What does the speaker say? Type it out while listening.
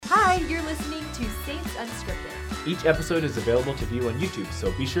Unscripted. Each episode is available to view on YouTube,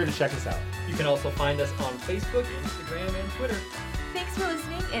 so be sure to check us out. You can also find us on Facebook, Instagram, and Twitter. Thanks for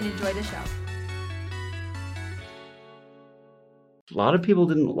listening and enjoy the show. A lot of people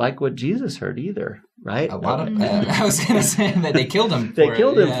didn't like what Jesus heard either, right? A lot of, I was going to say that they killed him for They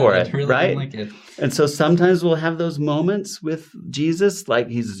killed him for it, really right? didn't like it. And so sometimes we'll have those moments with Jesus, like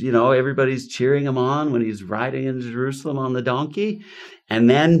he's, everybody's cheering him on when he's riding into Jerusalem on the donkey. And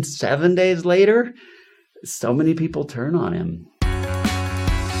then 7 days later, so many people turn on him.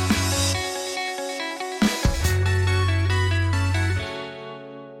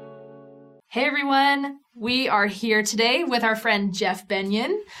 Hey everyone, we are here today with our friend Jeff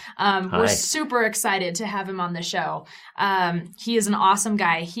Benyon. We're super excited to have him on the show. He is an awesome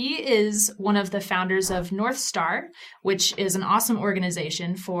guy. He is one of the founders of North Star, which is an awesome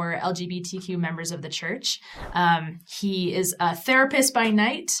organization for LGBTQ members of the church. He is a therapist by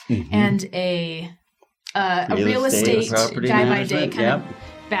night and a real estate guy by day kind of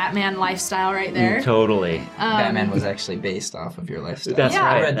Batman lifestyle right there. Totally. Batman was actually based off of your lifestyle. That's Yeah.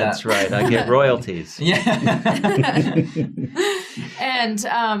 right. I read that. That's right. I get royalties. Yeah. And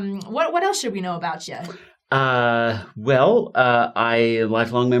what else should we know about you? I am a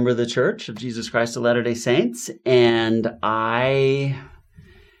lifelong member of the Church of Jesus Christ of Latter-day Saints, and I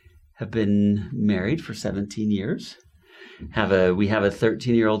have been married for 17 years. We have a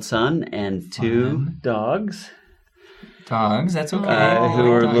 13-year-old son and two dogs. Dogs, that's okay. Who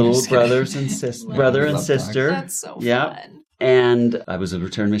are Dogs, little just kidding. brothers and brother and Love sister. That's so Yeah. fun. And I was a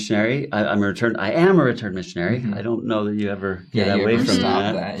return missionary. I am a return missionary. Mhm. I don't know that you ever get Yeah, you away ever from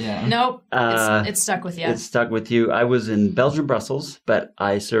stop that. Yeah. Nope, it's stuck with you. It stuck with you. I was in Belgium, Brussels, but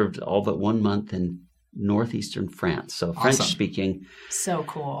I served all but 1 month in northeastern France, so Awesome. French-speaking So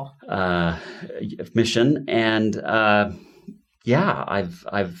cool. mission. And I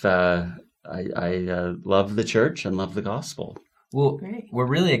love the church and love the gospel. Well, Great. we're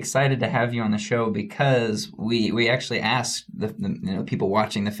really excited to have you on the show because we actually asked the people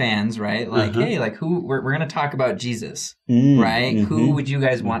watching, the fans, right? Like, hey, like who we're going to talk about Jesus, right? Mm-hmm. Who would you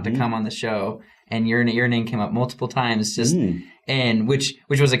guys want to come on the show? And your name came up multiple times, and which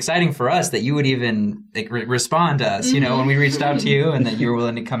was exciting for us that you would even respond to us, when we reached out to you, and that you were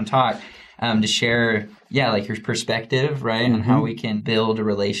willing to come talk. To share, your perspective, right, on how we can build a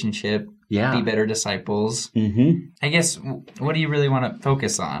relationship, be better disciples. Mm-hmm. I guess, what do you really want to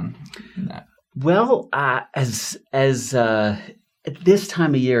focus on in that? Well, as at this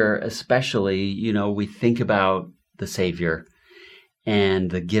time of year, especially, we think about the Savior and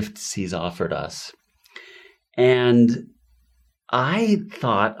the gifts He's offered us, and I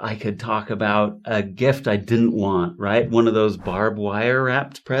thought I could talk about a gift I didn't want, right? One of those barbed wire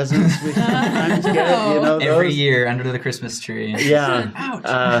wrapped presents we sometimes get, Every those? year under the Christmas tree. Yeah,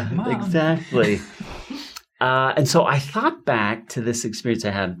 Ouch, Mom. exactly. And so I thought back to this experience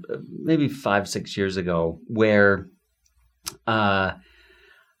I had maybe 5-6 years ago, where I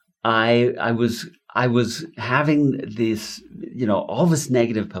was having this, all this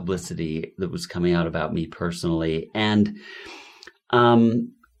negative publicity that was coming out about me personally, and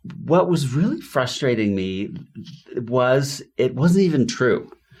what was really frustrating me was it wasn't even true.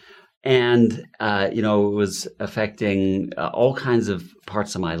 And, it was affecting all kinds of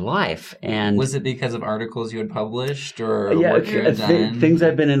parts of my life. And Was it because of articles you had published or yeah, work you had done? things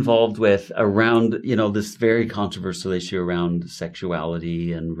I've been involved with around, this very controversial issue around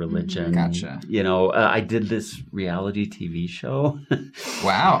sexuality and religion. Gotcha. I did this reality TV show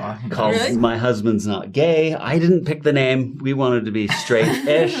Wow. called Really? My Husband's Not Gay. I didn't pick the name. We wanted to be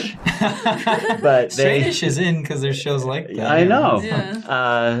straight-ish. But Straightish is in because there's shows like that. I know.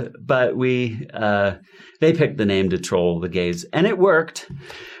 Yeah. But they picked the name to troll the gays, and it worked.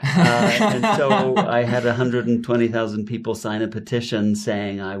 And so I had 120,000 people sign a petition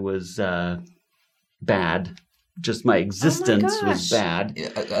saying I was bad. Just my existence was bad.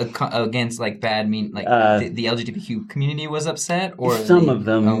 Against bad mean the LGBTQ community was upset, or Some of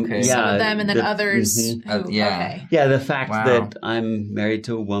them, okay. yeah. Some of them, and then others. mhm. Who, Yeah. Okay. Yeah, the fact Wow. that I'm married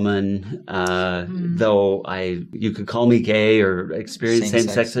to a woman, though you could call me gay or experience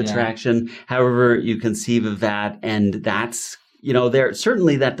Same-sex, same-sex attraction, however you conceive of that, and that's,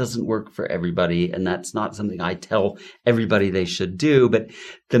 certainly that doesn't work for everybody, and that's not something I tell everybody they should do, but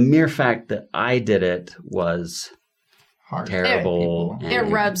the mere fact that I did it was Hard. terrible. People. It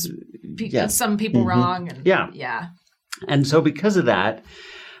and- rubs Yeah. some people Mhm. wrong. And, Yeah. And so because of that,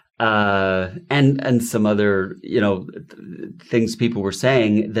 and some other, things people were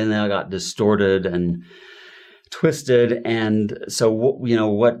saying, then I got distorted and twisted. And so,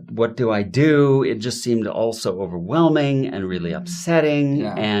 what do I do? It just seemed also overwhelming and really upsetting.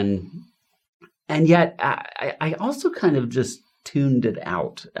 Yeah. And And yet I also kind of just tuned it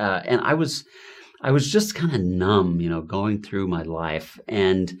out. And I was just kind of numb, going through my life.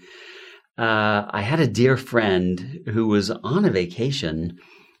 And I had a dear friend who was on a vacation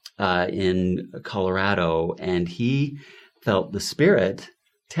in Colorado, and he felt the Spirit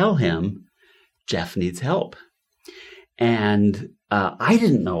tell him, Jeff needs help. And I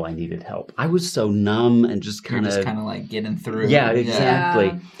didn't know I needed help. I was so numb and just kind of like getting through. Yeah, exactly.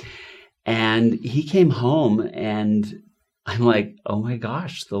 Yeah. And he came home, and I'm like, oh my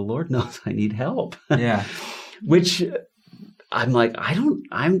gosh, the Lord knows I need help. Yeah. Which I'm like,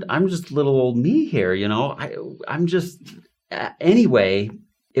 I'm just little old me here, I'm just, anyway,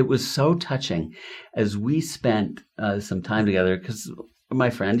 it was so touching as we spent some time together, because my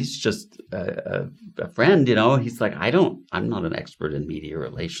friend, he's just a friend, he's like, I'm not an expert in media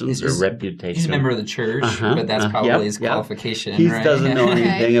relations or reputation. He's a member of the church, but that's probably his qualification. He right? doesn't know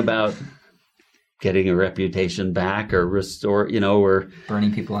anything about getting a reputation back or restore, or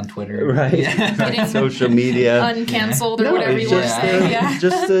burning people on Twitter, right? Getting social media, uncanceled or whatever you want to say. Yeah.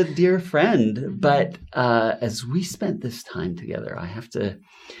 Just a dear friend. But as we spent this time together,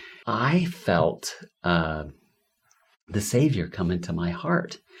 I felt the Savior come into my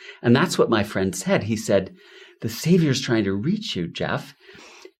heart, and that's what my friend said. He said, "The Savior's trying to reach you, Jeff."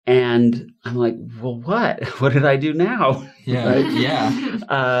 And I'm like, "Well, what? What did I do now?" Yeah, right?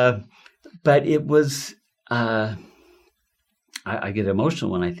 yeah. But it was, I get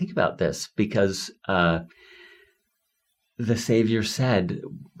emotional when I think about this, because the Savior said,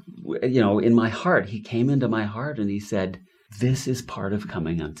 in my heart, he came into my heart and he said, this is part of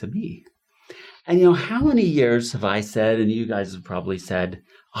coming unto me. And how many years have I said, and you guys have probably said,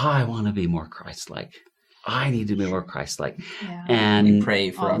 I want to be more Christ-like. I need to be more Christ-like. Yeah. And we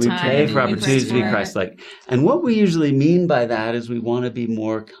pray for opportunities to be Christ-like. And what we usually mean by that is we want to be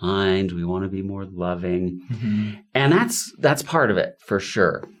more kind. We want to be more loving. Mm-hmm. And that's part of it, for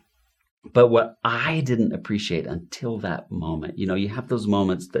sure. But what I didn't appreciate until that moment, you have those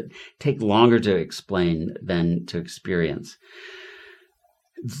moments that take longer to explain than to experience.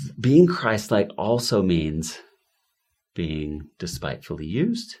 Being Christ-like also means being despitefully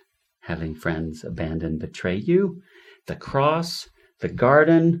used, having friends abandon, betray you, the cross, the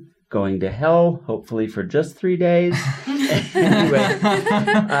garden, going to hell, hopefully for just 3 days. Anyway,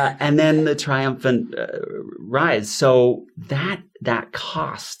 and then the triumphant rise. So that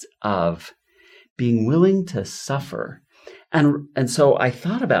cost of being willing to suffer. And so I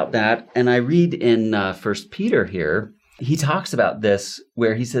thought about that, and I read in 1 Peter here, he talks about this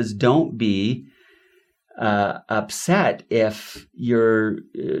where he says, don't be upset if you're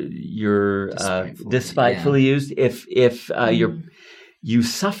despitefully used, if you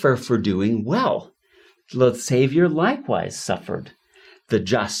suffer for doing well. The Savior likewise suffered, the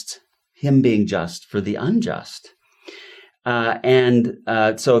just, him being just for the unjust. So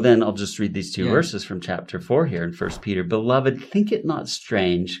then I'll just read these two verses from chapter 4 here in 1 Peter. Beloved, think it not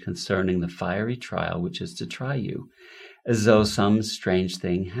strange concerning the fiery trial which is to try you, as though some strange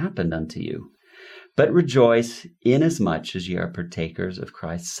thing happened unto you. But rejoice inasmuch as ye are partakers of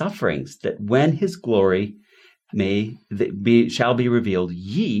Christ's sufferings, that when his glory shall be revealed,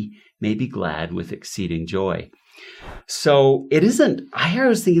 ye may be glad with exceeding joy. So it isn't, I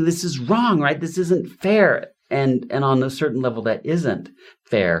was thinking this is wrong, right? This isn't fair. And on a certain level that isn't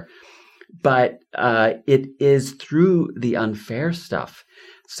fair. But it is through the unfair stuff.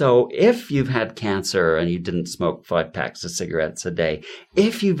 So if you've had cancer and you didn't smoke 5 packs of cigarettes a day,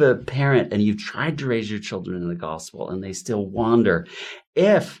 if you've a parent and you've tried to raise your children in the gospel and they still wander,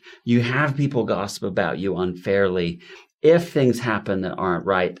 if you have people gossip about you unfairly, if things happen that aren't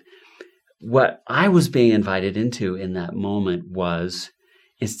right, what I was being invited into in that moment was,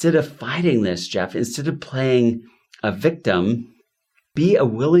 instead of fighting this, Jeff, instead of playing a victim, be a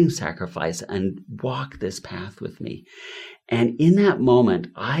willing sacrifice and walk this path with me. And in that moment,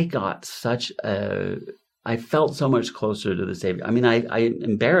 I felt so much closer to the Savior. I mean, I'm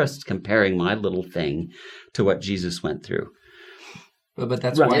embarrassed comparing my little thing to what Jesus went through. But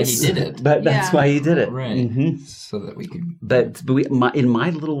that's why he did it. But that's why he did it. Right. Mm-hmm. So that we could... But in my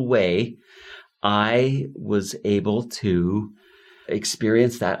little way, I was able to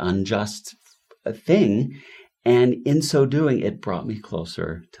experience that unjust thing. And in so doing, it brought me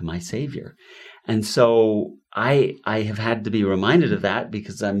closer to my Savior. And so I have had to be reminded of that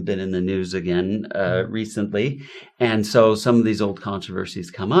because I've been in the news again recently. And so some of these old controversies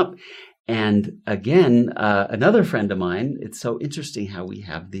come up. And again, another friend of mine, it's so interesting how we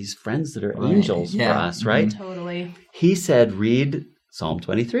have these friends that are angels for us, right? Totally. He said, read Psalm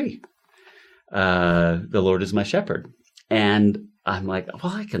 23. The Lord is my shepherd. And I'm like,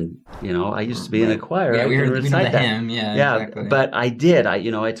 well, I can, I used to be in a choir. Yeah, I we can know recite the that. hymn. Yeah, exactly. But I did.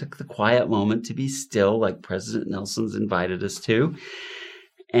 I took the quiet moment to be still, like President Nelson's invited us to.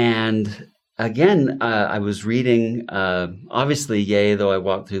 And again, I was reading, obviously, yea, though I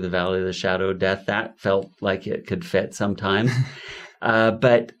walked through the valley of the shadow of death. That felt like it could fit sometimes.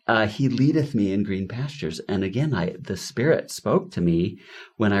 But he leadeth me in green pastures. And again, the Spirit spoke to me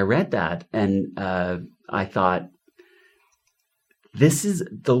when I read that. And I thought,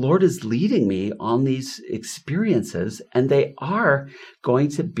 the Lord is leading me on these experiences, and they are going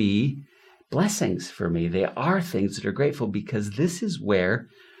to be blessings for me. They are things that are grateful, because this is where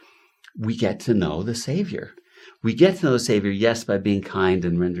we get to know the Savior. We get to know the Savior, yes, by being kind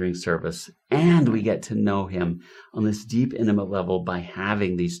and rendering service, and we get to know him on this deep, intimate level by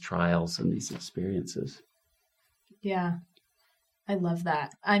having these trials and these experiences. Yeah. I love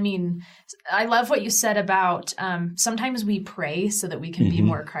that. I mean, I love what you said about sometimes we pray so that we can be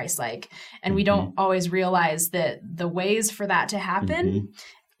more Christ-like, and we don't always realize that the ways for that to happen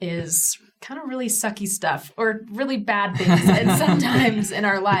is kind of really sucky stuff or really bad things and sometimes in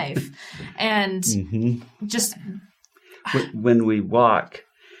our life. And just when we walk,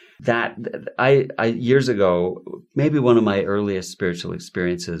 that I years ago, maybe one of my earliest spiritual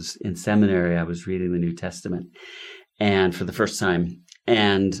experiences in seminary, I was reading the New Testament. And for the first time,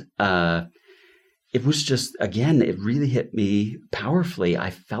 and it was just, again, it really hit me powerfully.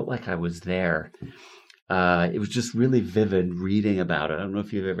 I felt like I was there. It was just really vivid reading about it. I don't know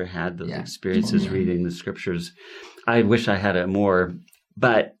if you've ever had those experiences reading the scriptures. I wish I had it more,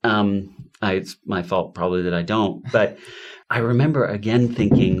 but it's my fault probably that I don't. But I remember again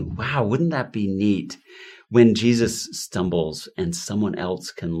thinking, wow, wouldn't that be neat when Jesus stumbles and someone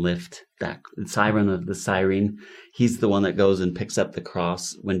else can lift that siren of the siren. He's the one that goes and picks up the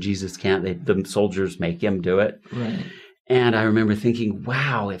cross when Jesus can't. The soldiers make him do it. Right. And I remember thinking,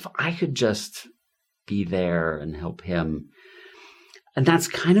 wow, if I could just be there and help him. And that's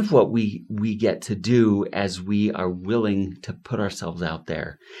kind of what we get to do as we are willing to put ourselves out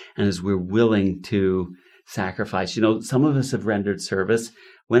there, and as we're willing to sacrifice. Some of us have rendered service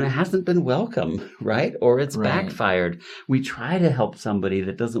when it hasn't been welcome, right? Or it's backfired. We try to help somebody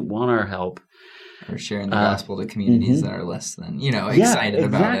that doesn't want our help. Or sharing the gospel to communities that are less than, excited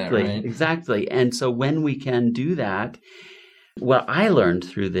about it, right? Exactly. And so when we can do that, what I learned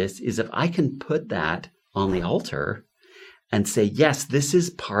through this is if I can put that on the altar and say, yes, this is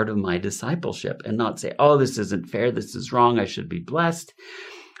part of my discipleship, and not say, oh, this isn't fair, this is wrong, I should be blessed.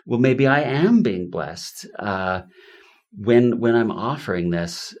 Well, maybe I am being blessed. When I'm offering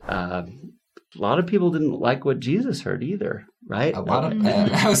this, a lot of people didn't like what Jesus heard either, right? A lot of,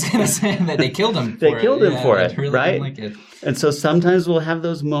 I was going to say that they killed him. They killed him for it, really right? Like it. And so sometimes we'll have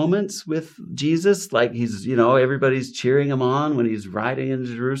those moments with Jesus, like he's, everybody's cheering him on when he's riding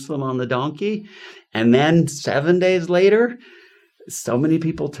into Jerusalem on the donkey, and then 7 days later, so many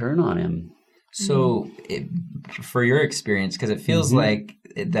people turn on him. So, for your experience, because it feels like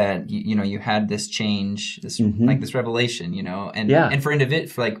that you had this change, this like this revelation, and for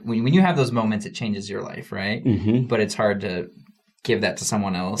like when you have those moments, it changes your life, right? But it's hard to give that to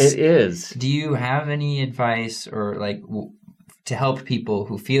someone else. It is. Do you have any advice or like to help people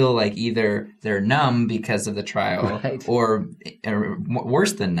who feel like either they're numb because of the trial or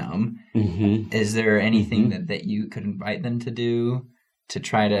worse than numb? Is there anything that you could invite them to do to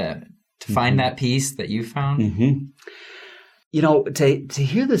try to find that peace that you found? To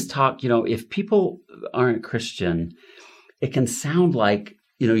hear this talk, if people aren't Christian, it can sound like,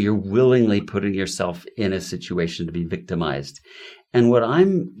 you're willingly putting yourself in a situation to be victimized. And what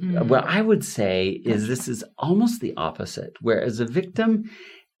I would say is this is almost the opposite. Whereas a victim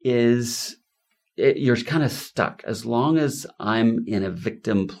you're kind of stuck. As long as I'm in a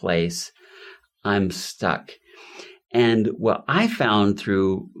victim place, I'm stuck. And what I found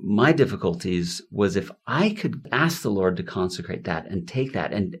through my difficulties was if I could ask the Lord to consecrate that and take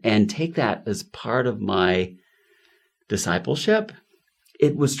that and take that as part of my discipleship,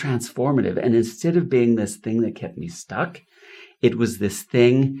 it was transformative. And instead of being this thing that kept me stuck, it was this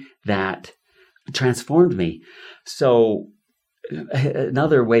thing that transformed me. So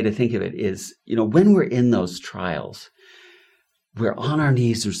another way to think of it is, when we're in those trials, we're on our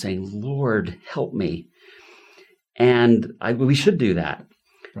knees, we're saying, Lord, help me. And we should do that.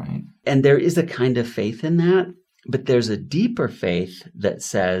 Right. And there is a kind of faith in that, but there's a deeper faith that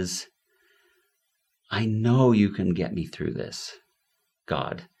says, I know you can get me through this,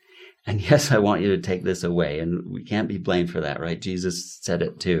 God. And yes, I want you to take this away. And we can't be blamed for that, right? Jesus said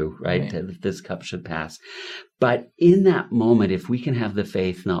it too, right? That this cup should pass. But in that moment, if we can have the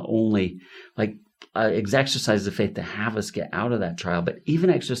faith, not only like exercise the faith to have us get out of that trial, but even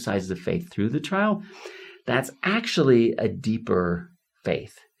exercise the faith through the trial, that's actually a deeper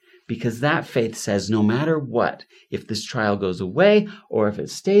faith. Because that faith says, no matter what, if this trial goes away or if it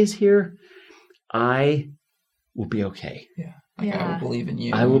stays here, I will be okay. Yeah. I will believe in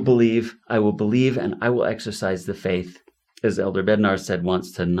you. I will believe, and I will exercise the faith, as Elder Bednar said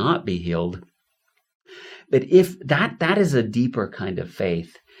once, to not be healed. But if that is a deeper kind of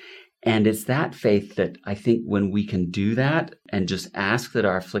faith. And it's that faith that I think when we can do that and just ask that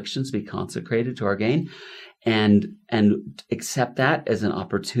our afflictions be consecrated to our gain and accept that as an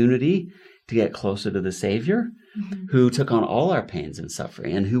opportunity to get closer to the Savior, who took on all our pains and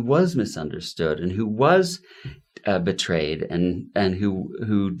suffering, and who was misunderstood, and who was betrayed, and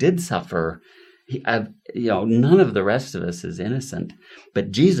who did suffer. None of the rest of us is innocent,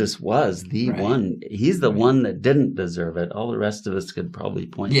 but Jesus was the one. He's the one that didn't deserve it. All the rest of us could probably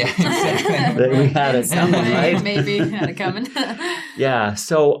point to that we had it coming, right? Maybe had it coming. Yeah.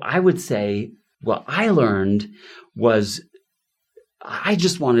 So I would say what I learned was I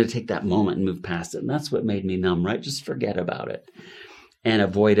just wanted to take that moment and move past it. And that's what made me numb, right? Just forget about it and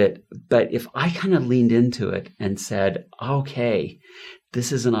avoid it. But if I kind of leaned into it and said, okay,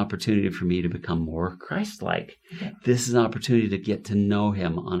 this is an opportunity for me to become more Christ-like. Yeah. This is an opportunity to get to know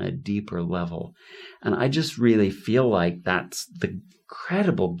him on a deeper level. And I just really feel like that's the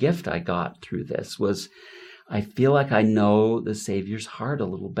incredible gift I got through this was I feel like I know the Savior's heart a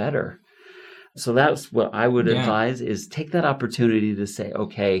little better. So that's what I would advise is take that opportunity to say,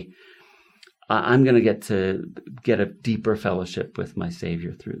 okay, I'm going to get a deeper fellowship with my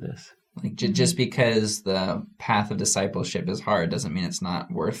Savior through this. Like just because the path of discipleship is hard doesn't mean it's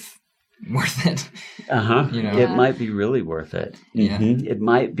not worth it. It might be really worth it. It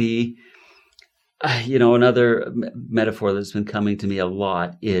might be. Another metaphor that's been coming to me a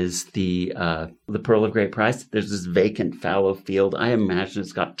lot is the pearl of great price. There's this vacant, fallow field. I imagine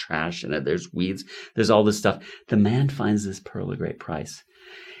it's got trash in it. There's weeds. There's all this stuff. The man finds this pearl of great price.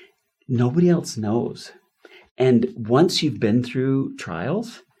 Nobody else knows. And once you've been through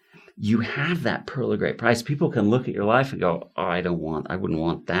trials, you have that pearl of great price. People can look at your life and go, oh, I wouldn't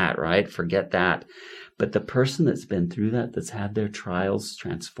want that, right? Forget that. But the person that's been through that, that's had their trials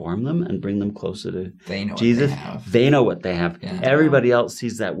transform them and bring them closer to Jesus, they know what they have. Yeah. Everybody else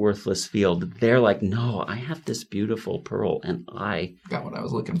sees that worthless field. They're like, no, I have this beautiful pearl and I got what I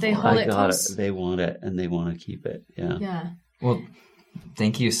was looking for. They hold it close. They want it and they want to keep it. Yeah. Yeah. Well,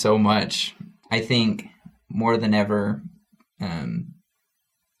 thank you so much. I think more than ever,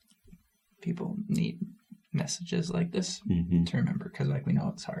 people need messages like this to remember because we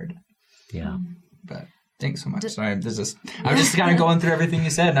know it's hard. Yeah. But thanks so much. Sorry, I'm just kind of going through everything you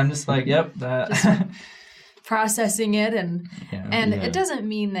said, and I'm just like, yep. Just processing it, and it doesn't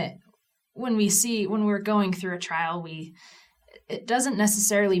mean that when we're going through a trial, it doesn't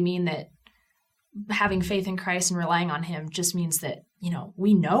necessarily mean that having faith in Christ and relying on him just means that,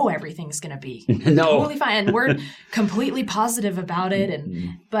 we know everything's going to be totally fine, and we're completely positive about it,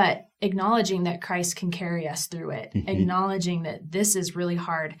 but acknowledging that Christ can carry us through it, acknowledging that this is really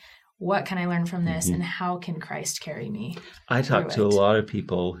hard. What can I learn from this, and how can Christ carry me? I talk to a lot of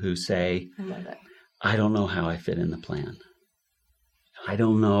people who say, I love it. I don't know how I fit in the plan. I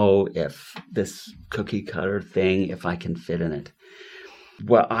don't know if this cookie cutter thing, if I can fit in it.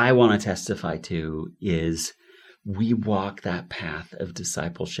 What I want to testify to is we walk that path of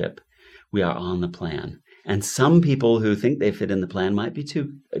discipleship. We are on the plan. And some people who think they fit in the plan might be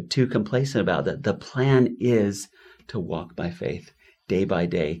too complacent about that. The plan is to walk by faith. Day by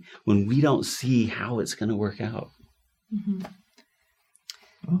day, when we don't see how it's going to work out.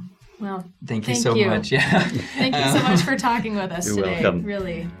 Well, thank you so much. Yeah, thank you so much for talking with us today. Welcome.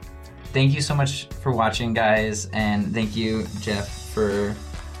 Really, thank you so much for watching, guys, and thank you, Jeff, for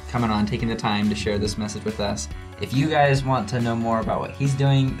coming on, taking the time to share this message with us. If you guys want to know more about what he's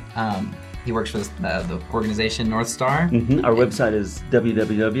doing, he works for the organization North Star. Our website is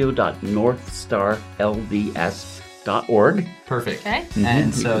www.northstarlds.org. Perfect. Okay.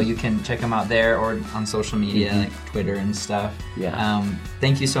 And so you can check them out there or on social media like Twitter and stuff. Yeah.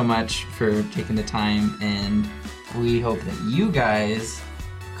 Thank you so much for taking the time, and we hope that you guys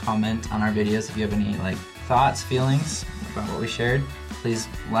comment on our videos if you have any thoughts, feelings about what we shared. Please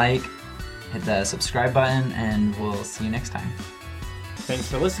hit the subscribe button, and we'll see you next time. Thanks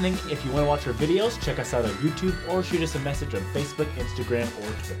for listening. If you want to watch our videos, check us out on YouTube or shoot us a message on Facebook, Instagram,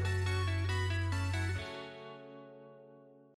 or Twitter.